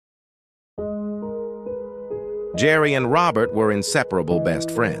Jerry and Robert were inseparable best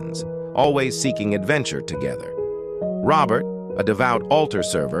friends, always seeking adventure together. Robert, a devout altar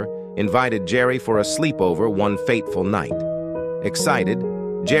server, invited Jerry for a sleepover one fateful night. Excited,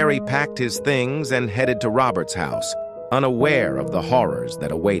 Jerry packed his things and headed to Robert's house, unaware of the horrors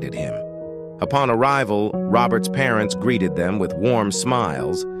that awaited him. Upon arrival, Robert's parents greeted them with warm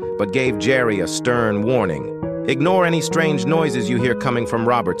smiles, but gave Jerry a stern warning: ignore any strange noises you hear coming from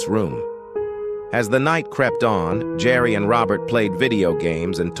Robert's room. As the night crept on, Jerry and Robert played video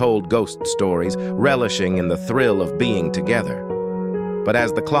games and told ghost stories, relishing in the thrill of being together. But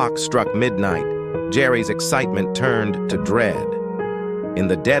as the clock struck midnight, Jerry's excitement turned to dread. In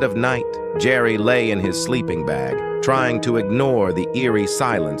the dead of night, Jerry lay in his sleeping bag, trying to ignore the eerie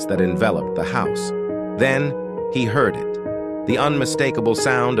silence that enveloped the house. Then he heard it, the unmistakable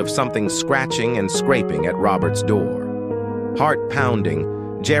sound of something scratching and scraping at Robert's door. Heart pounding,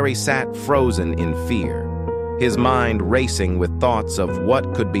 Jerry sat frozen in fear, his mind racing with thoughts of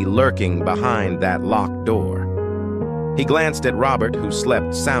what could be lurking behind that locked door. He glanced at Robert, who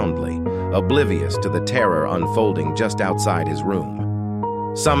slept soundly, oblivious to the terror unfolding just outside his room.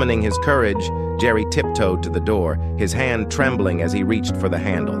 Summoning his courage, Jerry tiptoed to the door, his hand trembling as he reached for the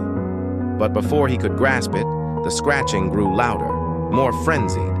handle. But before he could grasp it, the scratching grew louder, more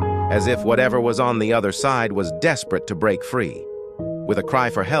frenzied, as if whatever was on the other side was desperate to break free. With a cry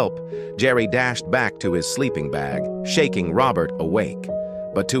for help, Jerry dashed back to his sleeping bag, shaking Robert awake.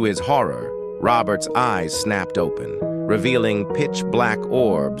 But to his horror, Robert's eyes snapped open, revealing pitch-black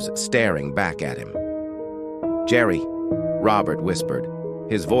orbs staring back at him. "Jerry," Robert whispered,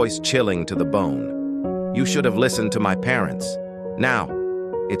 his voice chilling to the bone. "You should have listened to my parents. Now,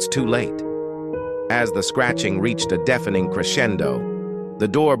 it's too late." As the scratching reached a deafening crescendo, the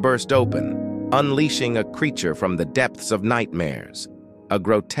door burst open, unleashing a creature from the depths of nightmares, a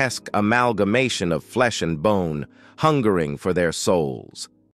grotesque amalgamation of flesh and bone, hungering for their souls.